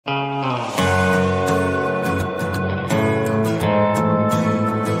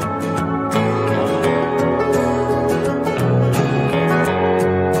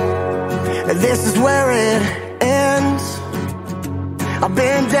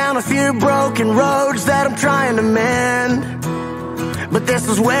down a few broken roads that I'm trying to mend, but this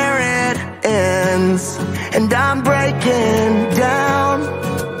is where it ends, and I'm breaking down.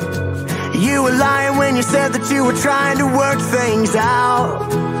 You were lying when you said that you were trying to work things out,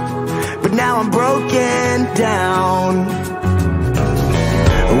 but now I'm broken down.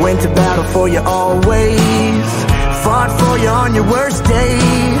 I went to battle for you always, fought for you on your worst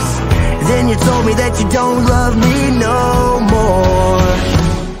days. Then you told me that you don't love me no more.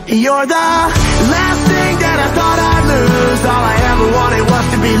 You're the last thing that I thought I'd lose. All I ever wanted was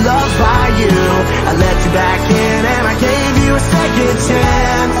to be loved by you. I let you back in and I gave you a second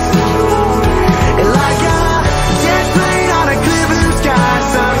chance. And like a jet plane on a clear blue sky,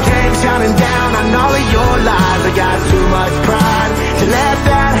 sun came shining down on all of your lies. I got too much pride to let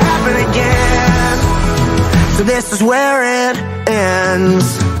that happen again. So this is where it ends.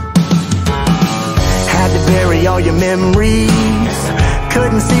 Had to bury all your memories,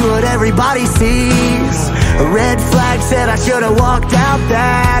 couldn't see what everybody sees. A red flag said I should have walked out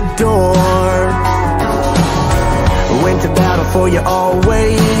that door. Went to battle for you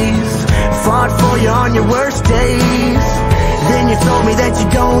always, fought for you on your worst days. Then you told me that you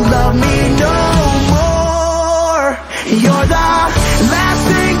don't love me no more. You're the last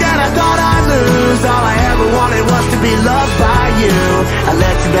thing that I thought I'd lose. All I ever wanted was to be loved by you. I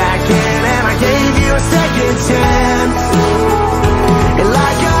let you back in and I gave you a second chance. And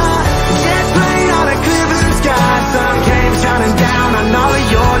like a jet plane on a clear blue sky, sun came shining down on all of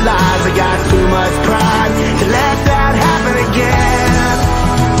your lies. I got too much pride to let that happen again.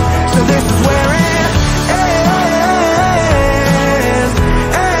 So this is where it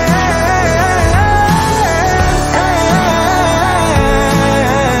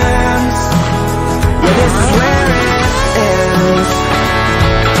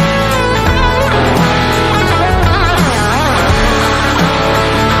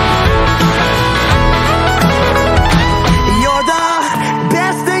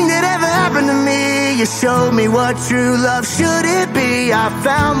showed me what true love should it be. I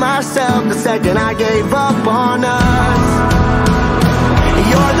found myself the second I gave up on us.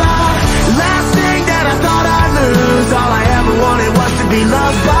 You're the last thing that I thought I'd lose. All I ever wanted was to be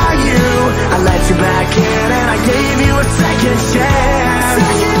loved by you. I let you back in and I gave you a second chance.